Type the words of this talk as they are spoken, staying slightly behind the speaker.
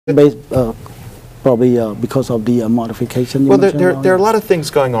Based, probably because of the modification. Well, there are a lot of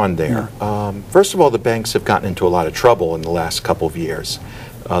things going on there. Yeah. First of all, the banks have gotten into a lot of trouble in the last couple of years.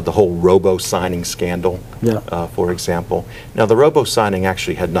 The whole robo-signing scandal, for example. Now, the robo-signing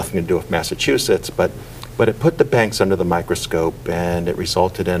actually had nothing to do with Massachusetts, but it put the banks under the microscope, and it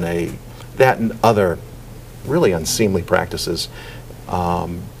resulted in that and other really unseemly practices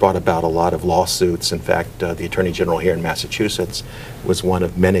brought about a lot of lawsuits. In fact, the Attorney General here in Massachusetts was one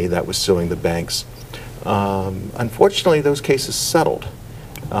of many that was suing the banks. Unfortunately, those cases settled,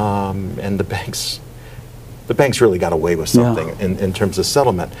 and the banks really got away with something in terms of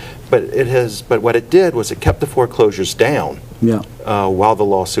settlement. But what it did was it kept the foreclosures down while the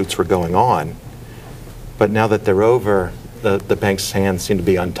lawsuits were going on. But now that they're over, the banks' hands seem to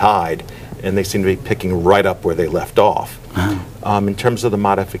be untied, and they seem to be picking right up where they left off. In terms of the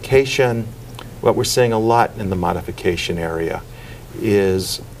modification, what we're seeing a lot in the modification area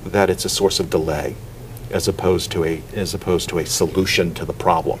is that it's a source of delay as opposed to a solution to the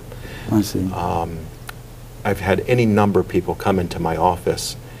problem. I see. I've had any number of people come into my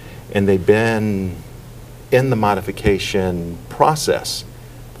office, and they've been in the modification process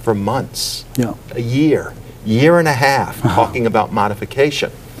for months, a year and a half, talking about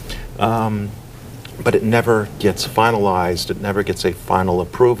modification. But it never gets finalized. It never gets a final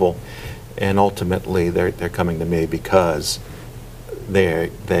approval, and ultimately they're coming to me because they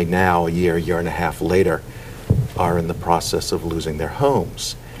now a year and a half later are in the process of losing their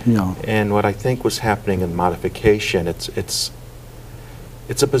homes. And what I think was happening in modification, it's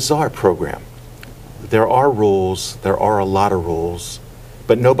a bizarre program. There are rules, there are a lot of rules,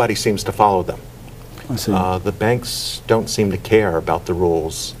 but nobody seems to follow them. The banks don't seem to care about the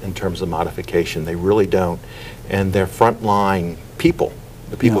rules in terms of modification. They really don't. And their frontline people,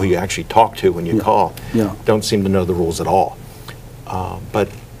 the people you actually talk to when you call, don't seem to know the rules at all. But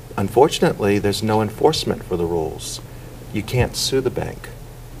unfortunately, there's no enforcement for the rules. You can't sue the bank.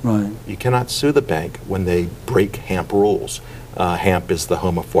 Right. You cannot sue the bank when they break HAMP rules. HAMP is the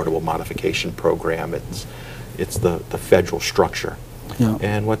Home Affordable Modification Program. It's the federal structure.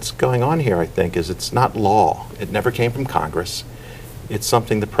 And what's going on here, I think, is it's not law. It never came from Congress. It's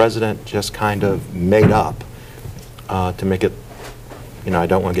something the president just kind of made up to make it, I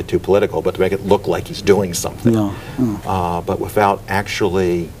don't want to get too political, but to make it look like he's doing something. But without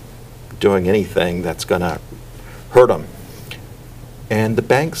actually doing anything that's going to hurt him. And the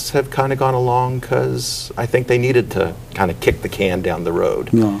banks have kind of gone along because I think they needed to kind of kick the can down the road.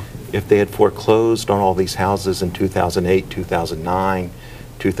 If they had foreclosed on all these houses in 2008, 2009,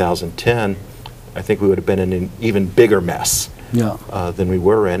 2010, I think we would have been in an even bigger mess than we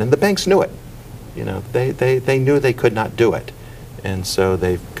were in. And the banks knew it. They knew they could not do it. And so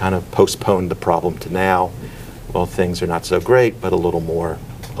they've kind of postponed the problem to now. Well, things are not so great, but a little more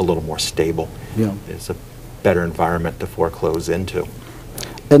stable. It's a better environment to foreclose into.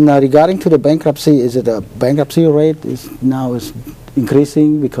 And regarding to the bankruptcy, is it a bankruptcy rate is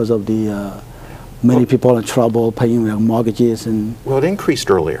increasing because of the many people in trouble paying their mortgages? And well, it increased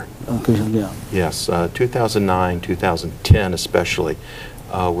earlier. Yes, 2009, 2010 especially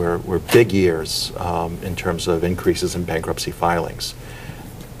were big years in terms of increases in bankruptcy filings.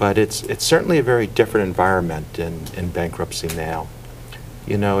 But it's certainly a very different environment in bankruptcy now.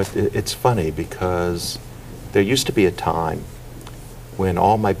 It's funny because there used to be a time when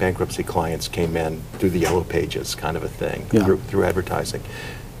all my bankruptcy clients came in through the yellow pages kind of a thing, through advertising.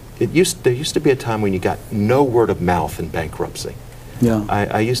 There used to be a time when you got no word of mouth in bankruptcy.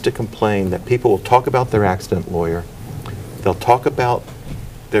 I used to complain that people will talk about their accident lawyer, they'll talk about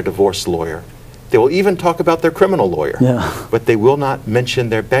their divorce lawyer, they will even talk about their criminal lawyer, but they will not mention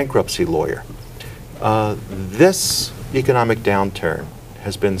their bankruptcy lawyer. This economic downturn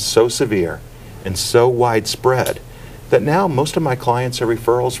has been so severe and so widespread that now most of my clients are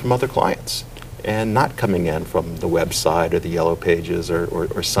referrals from other clients and not coming in from the website or the yellow pages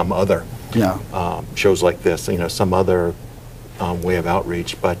or some other shows like this, some other way of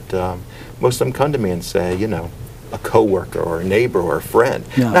outreach. But most of them come to me and say, a coworker or a neighbor or a friend,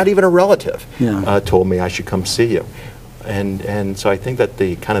 not even a relative, told me I should come see you. And so I think that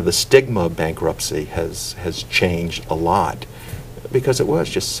the kind of the stigma of bankruptcy has changed a lot because it was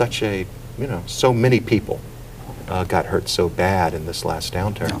just such a, so many people got hurt so bad in this last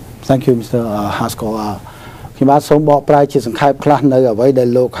downturn. Thank you, Mr. Haskell. ខ្ញុំបាទសូមបកប្រែជាសង្ខេបខ្លះនៅអ្វីដែល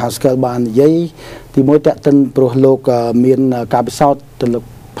លោក Haskell បាននិយាយទីមួយតាក់ទិនព្រោះលោកមានការពិសោធន៍ទៅលើ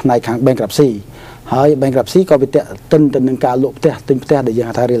ផ្នែកខាង bankruptcy ហើយ bankruptcy ក៏វាតាក់ទិនទៅនឹងការលក់ផ្ទះទិញផ្ទះដែលយើង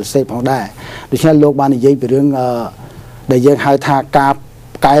ហៅថា real estate ផងដែរដូច្នេះលោកបាននិយាយពីរឿងដែលយើងហៅថាការ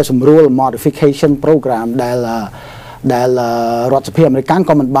កែសម្រួល modification program ដែល ដែលរដ្ឋសភាអាមេរិក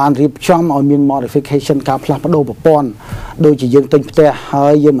ក៏មិនបានរៀបចំឲ្យមាន modification ការផ្លាស់ប្ដូរប្រព័ន្ធដូចជាយើងទិញផ្ទះហើ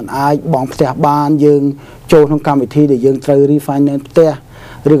យយើងមិនអាចបង់ផ្ទះបានយើងចូលក្នុងកម្មវិធីដែលយើងត្រូវ refinance ផ្ទះ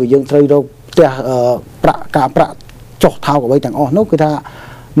ឬក៏យើងត្រូវរកផ្ទះការប្រាក់ចុះថោកអ្វីទាំងអស់នោះគឺថា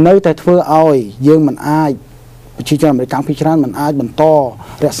នៅតែធ្វើឲ្យយើងមិនអាចប្រជាជនអាមេរិកភាគច្រើនមិនអាចបន្ត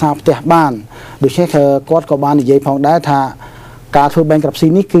រក្សាផ្ទះបានដូច្នេះគាត់ក៏បាននិយាយផងដែរថាការធ្វើ bankruptcy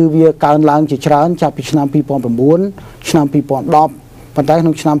នេះគឺវាកើនឡើងជាច្រើនចាប់ពីឆ្នាំ2009ឆ្នាំ2010ប៉ុន្តែក្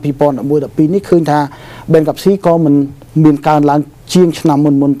នុងឆ្នាំ2011-12នេះឃើញថា bankruptcy ក៏មិនមានកើនឡើងជាងឆ្នាំ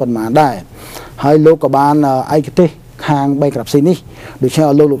មុនប៉ុន្មានដែរហើយលោកក៏បានឯកទេសខាង bankruptcy នេះដូច្នេះ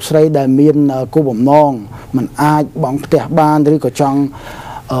ឲ្យលោកស្រីដែលមានគោលបំណងមិនអាចបង់ផ្ទះបានឬក៏ចង់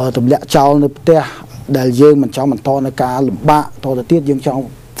ទម្លាក់ចោលនៅផ្ទះដែលយើងមិនចង់បន្តនៅការលំបាកតទៅទៀតយើងចង់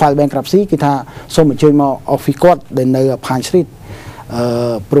file bankruptcy គឺថាសូមអញ្ជើញមក office គាត់ដែលនៅ Pine Street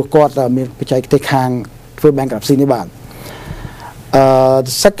ព្រោះគាត់មានបច្ចេកទេសខាងធ្វើ bankruptcy នេះបាទ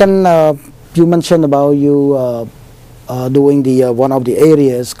the second you mentioned about you doing the one of the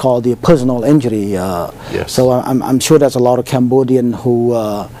areas called the personal injury yes. So I'm sure there's a lot of Cambodian who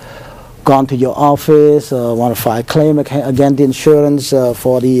gone to your office want to file claim against the insurance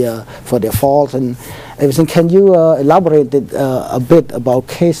for their fault and everything. Can you elaborate a bit about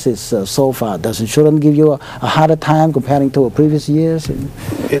cases so far? Does insurance give you a harder time comparing to previous years?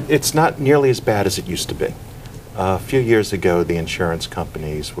 It's not nearly as bad as it used to be. A few years ago, the insurance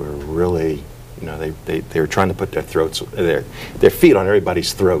companies were really, you know, they were trying to put their feet on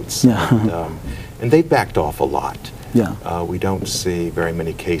everybody's throats, and they backed off a lot. Yeah. We don't see very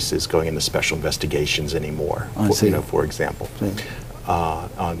many cases going into special investigations anymore. For example.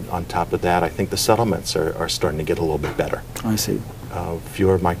 On top of that, I think the settlements are starting to get a little bit better. I see.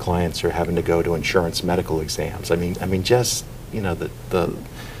 Fewer of my clients are having to go to insurance medical exams. I mean, just the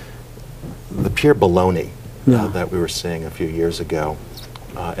pure baloney that we were seeing a few years ago.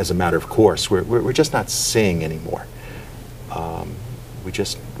 As a matter of course, we're just not seeing anymore. We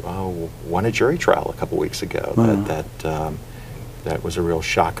just won a jury trial a couple weeks ago. That was a real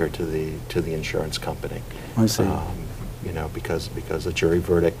shocker to the insurance company. I see. You know, because a jury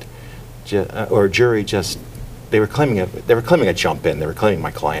verdict or a jury just they were claiming a jump in. They were claiming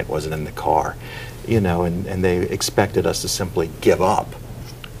my client wasn't in the car, you know, and they expected us to simply give up.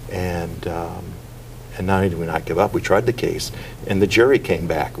 And not only did we not give up, we tried the case, and the jury came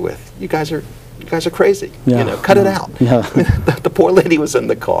back with, you guys are crazy. You know, cut it out. The poor lady was in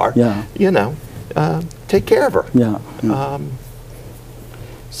the car. You know, take care of her.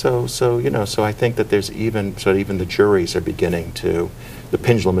 So you know, so I think that there's even the juries are beginning to, the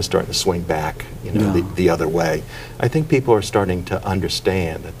pendulum is starting to swing back, you know, the other way. I think people are starting to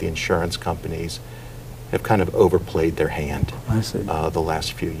understand that the insurance companies have kind of overplayed their hand the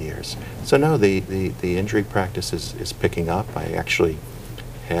last few years. So no, the injury practice is picking up. I actually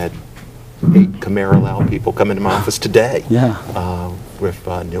had 8 Camaro Lao people come into my office today with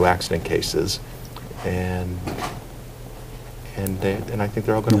new accident cases, and I think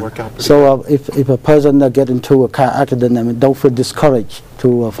they're all going to work out pretty well. So if a person get into a car accident, I mean, don't feel discouraged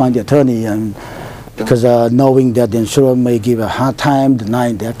to find the attorney, and because knowing that the insurer may give a hard time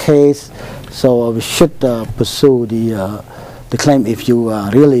denying their case, so we should pursue the claim if you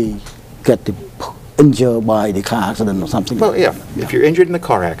really get injured by the car accident or something. Well, if you're injured in a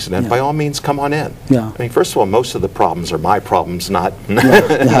car accident, by all means, come on in. I mean, first of all, most of the problems are my problems, not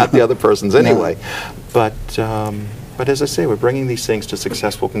the other person's anyway. But as I say, we're bringing these things to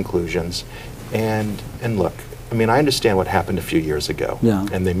successful conclusions, and look, I mean, I understand what happened a few years ago,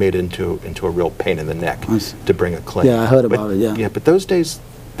 and they made it into a real pain in the neck to bring a claim. I heard about it. But those days,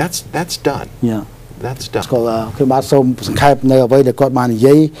 that's done. That's done. គឺបាទសូមសង្ខេបនៅអ្វីដែលគាត់បាននិ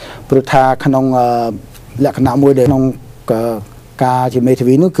យាយព្រោះថាក្នុងលក្ខណៈមួយដែលក្នុងការជាមេធា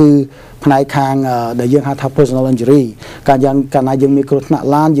វីនោះគឺផ្នែកខាងដែលយើងហៅថា personal injury កាលណាយើងមានគ្រោះថ្នាក់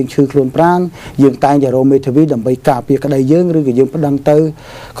ឡានយើងឈឺខ្លួនប្រាណយើងតែងតែរកមេធាវីដើម្បីការពារក្តីយើងឬក៏យើងប្តឹងទៅ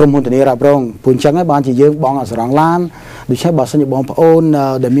ក្រុមហ៊ុនធានារ៉ាប់រងព្រោះអញ្ចឹងហើយបានជាយើងបងអសរងឡានដូច្នេះបើសិនជាបងប្អូន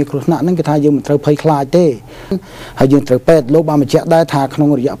ដែលមានគ្រោះថ្នាក់ហ្នឹងគឺថាយើងមិនត្រូវភ័យខ្លាចទេហើយយើងត្រូវពេទ្យលោកបានបញ្ជាក់ដែរថាក្នុង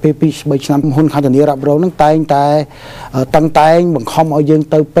រយៈពេល2-3ឆ្នាំហ៊ុនខាងធានារ៉ាប់រងហ្នឹងតែងតែតឹងតែងបង្ខំឲ្យយើង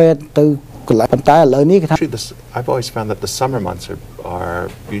ទៅពេទ្យទៅ I've always found that the summer months are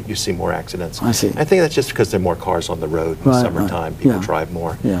you see more accidents. I see. I think that's just because there are more cars on the road in the summertime. People drive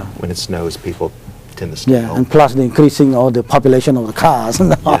more. When it snows, people tend to stay home. And plus the increasing of the population of the cars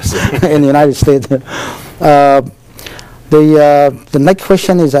in the United States. The next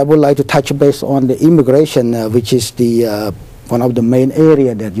question is I would like to touch base on the immigration, which is the one of the main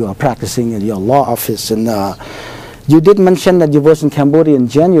area that you are practicing in your law office. And You did mention that you was in Cambodia in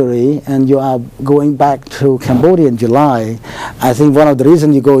January and you are going back to Cambodia in July. I think one of the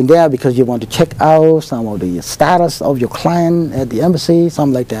reasons you're going there because you want to check out some of the status of your client at the embassy,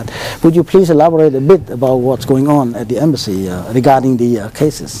 something like that. Would you please elaborate a bit about what's going on at the embassy regarding the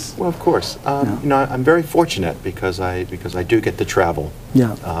cases? Well, of course. You know, I'm very fortunate because I do get to travel.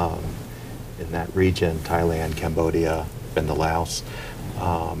 Yeah. In that region, Thailand, Cambodia, and the Laos,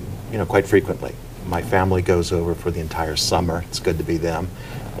 you know, quite frequently. My family goes over for the entire summer. It's good to be them,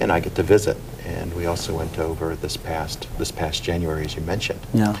 and I get to visit. And we also went over this past January, as you mentioned.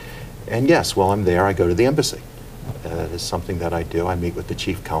 Yeah. And yes, while I'm there, I go to the embassy. That is something that I do. I meet with the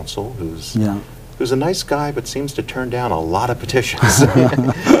chief counsel, who's a nice guy, but seems to turn down a lot of petitions.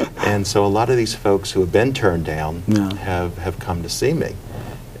 And so a lot of these folks who have been turned down have come to see me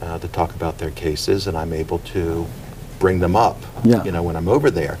to talk about their cases, and I'm able to bring them up, you know, when I'm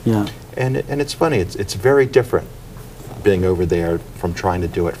over there. Yeah. And it's funny, it's very different being over there from trying to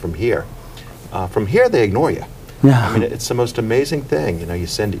do it from here. From here, they ignore you. Yeah. I mean, it's the most amazing thing. You know, you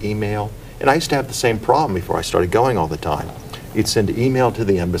send email, and I used to have the same problem before I started going all the time. You'd send email to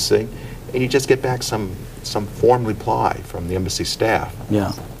the embassy, and you just get back some form reply from the embassy staff.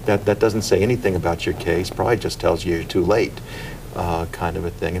 Yeah. That doesn't say anything about your case, probably just tells you you're too late, kind of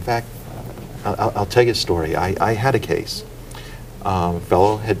a thing. In fact, I'll tell you a story. I had a case. A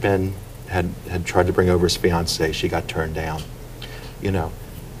fellow had tried to bring over his fiancée. She got turned down. You know,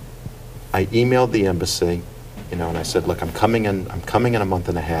 I emailed the embassy, you know, and I said, look, I'm coming in a month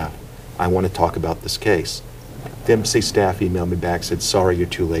and a half. I want to talk about this case. The embassy staff emailed me back, said, sorry, you're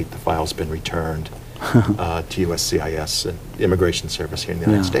too late. The file's been returned to USCIS, and Immigration Service here in the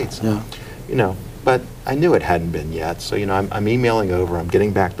United States. Yeah. You know, but I knew it hadn't been yet. So, you know, I'm emailing over, I'm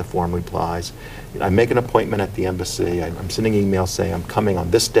getting back the form replies. You know, I make an appointment at the embassy. I'm sending emails saying I'm coming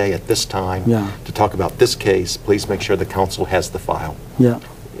on this day at this time to talk about this case. Please make sure the council has the file. Yeah.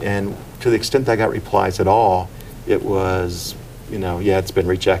 And to the extent I got replies at all, it was, you know, yeah, it's been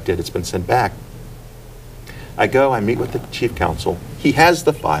rejected, it's been sent back. I go, I meet with the chief counsel. He has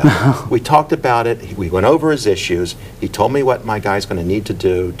the file. We talked about it. We went over his issues. He told me what my guy's going to need to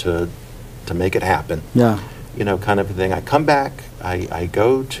do to make it happen. Yeah. You know, kind of a thing. I come back. I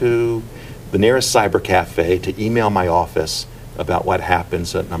go to the nearest cyber cafe to email my office about what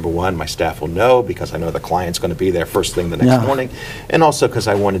happens. Number one, my staff will know because I know the client's going to be there first thing the next morning, and also because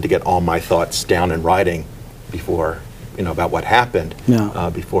I wanted to get all my thoughts down in writing before, you know, about what happened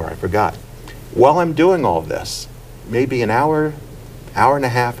before I forgot. While I'm doing all this, maybe an hour and a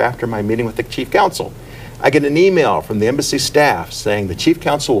half after my meeting with the chief counsel, I get an email from the embassy staff saying the chief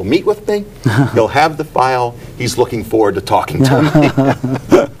counsel will meet with me. He'll have the file. He's looking forward to talking to me.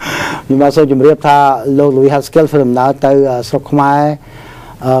 ខ្ញុំបាទសូមជម្រាបថាលោក Louis Haskell ធ្វើដំណើរទៅស្រុកខ្មែរ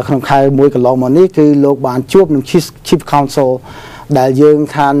ក្នុងខែមួយកន្លងមកនេះគឺលោកបានជួបនឹង Chief Counsel ដែលយើង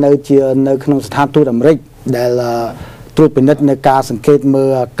ថានៅក្នុងស្ថានទូតអាមេរិកដែលត្រួតពិនិត្យនៅការសង្កេតមើ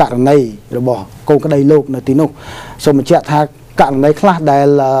លករណីរបស់កូនក្តីលោកនៅទីនោះសូមបញ្ជាក់ថាករណីខ្លះដែល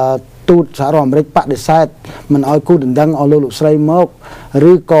ទូតសហរដ្ឋអាមេរិកបដិសេធមិនឲ្យគូដណ្ដឹងឲ្យលោកស្រីមក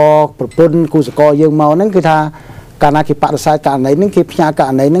ឬក៏ប្រពន្ធគូសកលយើងមកហ្នឹងគឺថាកាលណាគេបដិសេធករណីហ្នឹងគេផ្ញើក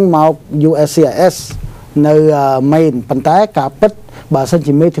រណីហ្នឹងមក USCIS នៅ main ប៉ុន្តែការពិតបើសិន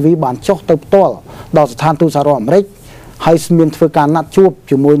ជាមេធាវីបានចុះទៅផ្ទាល់ដល់ស្ថានទូតសហរដ្ឋអាមេរិកហើយមានធ្វើការណាត់ជួប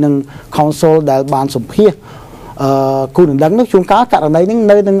ជាមួយនឹង counsel ដែលបានសម្ភាសគូដណ្ដឹងនោះជួនកាលករណីហ្នឹង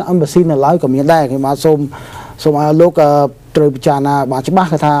នៅនឹង embassy នៅឡើយក៏មានដែរខ្ញុំបាទសូមឲ្យលោកត្រូវពិចារណាបានច្បាស់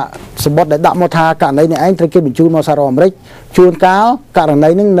គឺថាសម្បត្តិដែលដាក់មកថាករណីនេះឯងត្រូវគេបញ្ជូនមកសហរដ្ឋអាមេរិកជួនកាលករណី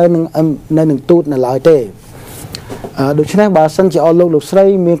ហ្នឹងនៅនឹងទូតនៅឡើយទេដូច្នេះបើសិនជាអស់លោកស្រី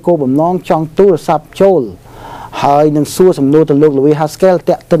មានគោលបំណងចង់ទូរស័ព្ទចូលហើយនឹងសួរសំណួរទៅលោក Louis Haskell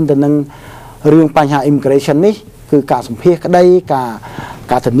តាក់ទិនទៅនឹងរឿងបញ្ហា immigration នេះគឺការសម្ភាសក្តី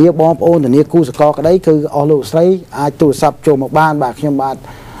ការធានាបងប្អូនធានាគូសកលក្តីគឺអស់លោកស្រីអាចទូរស័ព្ទចូលមកបានបាទខ្ញុំបាទ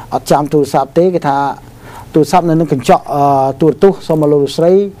អត់ចាំទូរស័ព្ទទេគេថាទូរស័ព្ទនៅនឹងកញ្ចក់ទូរទស្សន៍សូមលោកស្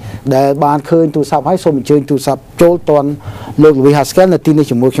រីដែលបានឃើញទូរស័ព្ទហើយសូមអញ្ជើញទូរស័ព្ទចូលតន់លោក Louis Haskell នៅទីនេះ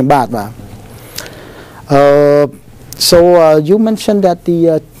ជាមួយខ្ញុំបាទបាទSo you mentioned that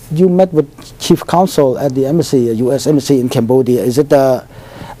you met with chief counsel at the embassy, U.S. embassy in Cambodia. Is it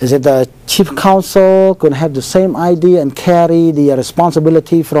the chief counsel going to have the same idea and carry the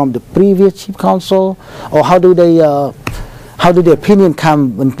responsibility from the previous chief counsel, or how do the opinion come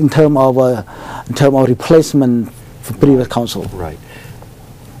in terms of replacement for previous counsel? Right.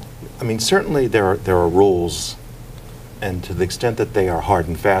 I mean, certainly there are rules, and to the extent that they are hard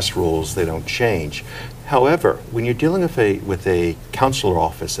and fast rules, they don't change. However, when you're dealing with a consular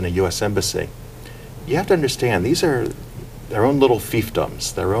office in a U.S. embassy, you have to understand these little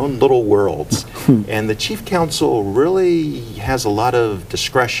fiefdoms, their own little worlds. And the chief counsel really has a lot of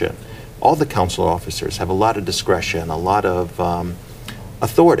discretion. All the council officers have a lot of discretion, a lot of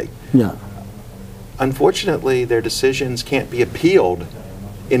authority. Yeah. Unfortunately, their decisions can't be appealed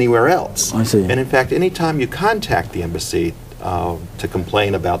anywhere else. I see. And in fact, anytime you contact the embassy to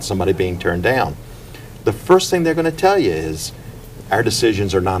complain about somebody being turned down, the first thing they're going to tell you is our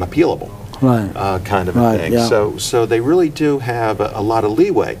decisions are non-appealable. Right. Kind of a thing. Yeah. So they really do have a lot of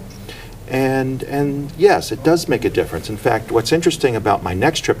leeway. And yes, it does make a difference. In fact, what's interesting about my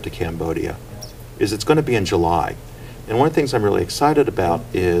next trip to Cambodia is it's going to be in July. And one of the things I'm really excited about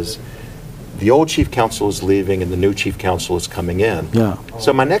is the old chief counsel is leaving and the new chief counsel is coming in. Yeah.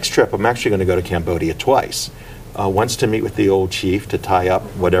 So my next trip, I'm actually going to go to Cambodia twice. Once to meet with the old chief to tie up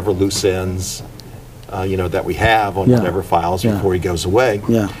whatever loose ends that we have on whatever files before he goes away.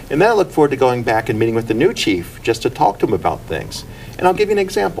 Yeah. And then I look forward to going back and meeting with the new chief just to talk to him about things. And I'll give you an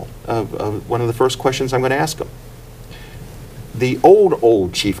example of one of the first questions I'm going to ask him. The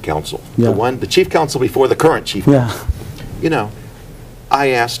old chief counsel, the chief counsel before the current chief counsel, I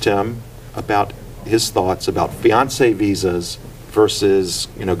asked him about his thoughts about fiancé visas versus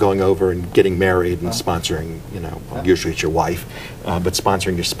going over and getting married and sponsoring, usually it's your wife, but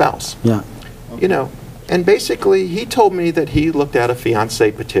sponsoring your spouse. Yeah. And basically he told me that he looked at a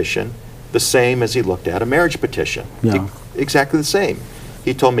fiancé petition the same as he looked at a marriage petition. Yeah. Exactly the same.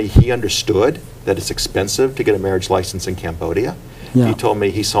 He told me he understood that it's expensive to get a marriage license in Cambodia. Yeah. He told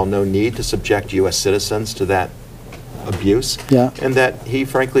me he saw no need to subject U.S. citizens to that abuse, and that he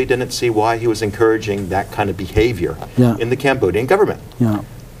frankly didn't see why he was encouraging that kind of behavior in the Cambodian government. Yeah.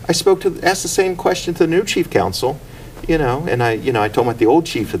 I asked the same question to the new chief counsel, and I told him what the old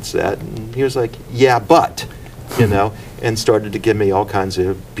chief had said, and he was like, yeah, but, and started to give me all kinds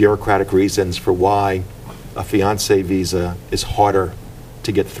of bureaucratic reasons for why a fiancé visa is harder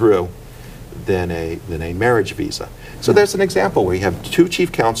to get through than a marriage visa. So there's an example where you have two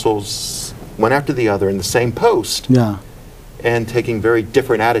chief counsels, one after the other, in the same post, and taking very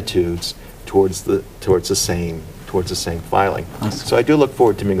different attitudes towards the same filing. So I do look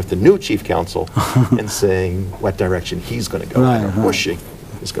forward to meeting with the new chief counsel and seeing what direction he's going to go in, or she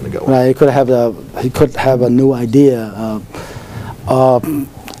is going to go in. Right. He could have a new idea.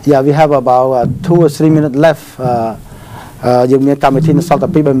 We have about 2 or 3 minutes left. You may come in the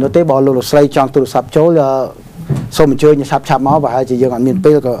people no table or little slide chunk to the sub chol. So much you have chap more, but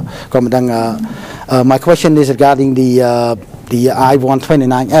my question is regarding the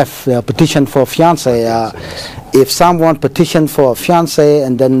I-129F petition for fiancé. If someone petition for a fiancé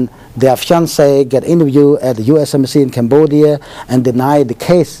and then their fiancé get interviewed at the U.S. Embassy in Cambodia and deny the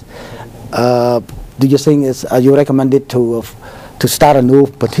case, do you think are you recommended to start a new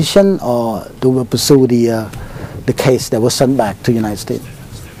petition or to pursue the case that was sent back to the United States?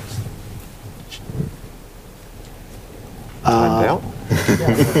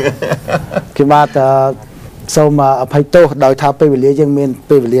 So I pay to đòi tháp về lý dân miền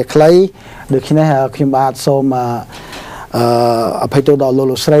về lý clay được khi này khi mà so mà pay to đòi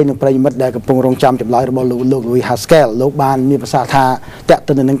lô sray nên phải mất đại cái phong rong chăm chậm lại rồi lô we have scale lô banมีภาษาท่าแต่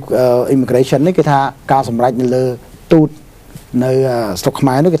ตัวนึง immigration นี่คือท่าการสำรับในเลยตูดในสกหม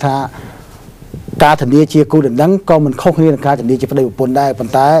ายนี่คือท่าการถัดนี้เชียร์กูเดินดังก็มันเข้าขึ้นการถัดนี้จะไปได้ปนได้ปัน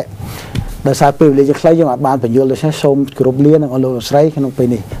ท้ายโดยสายปีเลยจะคล้ายอย่างบ้านเป็นโยนเลยใช้ชมกรุบเลี้ยนเอาโลสไรขนมไป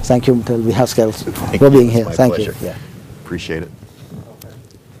นี่ Thank you we have scales for being here Thank you Appreciate it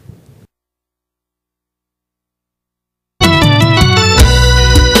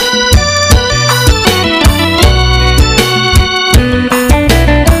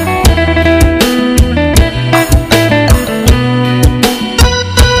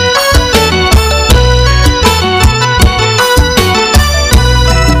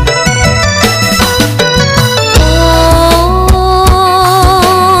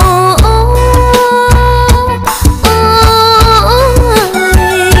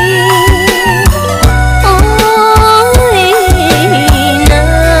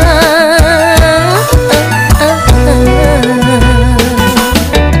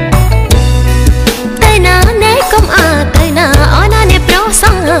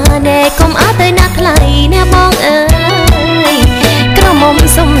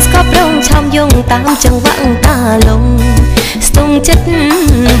Hãy subscribe cho kênh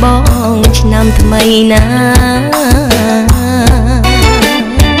Ghiền Mì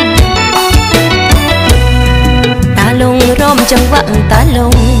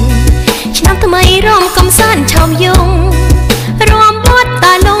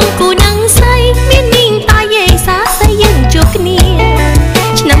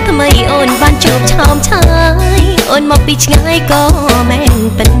Gõ để không bỏ lỡ អូនមកពីឆ្ងាយក៏មែន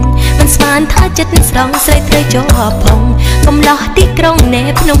ពិនមិនស្មានថាចិត្តស្រងស្រីត្រូវជាប់ផងកំឡោះទីក្រុងណែ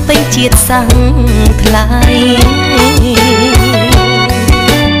ភ្នំពេញជាតិសាំងថ្លៃ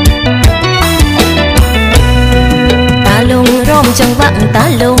តាលងរំចង្វាក់តា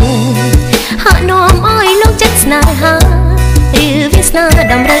លងហាក់នាំឲ្យលោកចិត្តស្នេហាឬវាសនា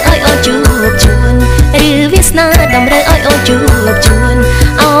តម្រូវឲ្យអូនជួបជូនឬវាសនាតម្រូវឲ្យអូនជួបជូន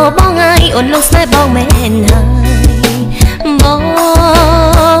អោបងហើយអូនលោកស្នេហ៍បងមែនហើយបង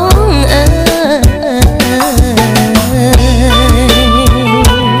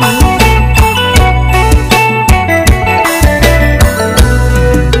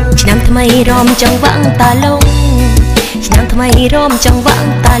ឆ្នាំថ្មីរំចង្វាក់តាលងឆ្នាំថ្មីរំចង្វាក់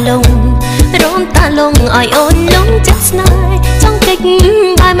តាលងរំតាលងឲ្យអូនលងចិត្តស្នេហ៍ចង់កិច្ច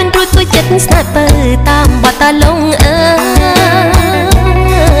បែមិនរួចគួយចិត្តស្នេហ៍ទៅតាមបាត់តាលង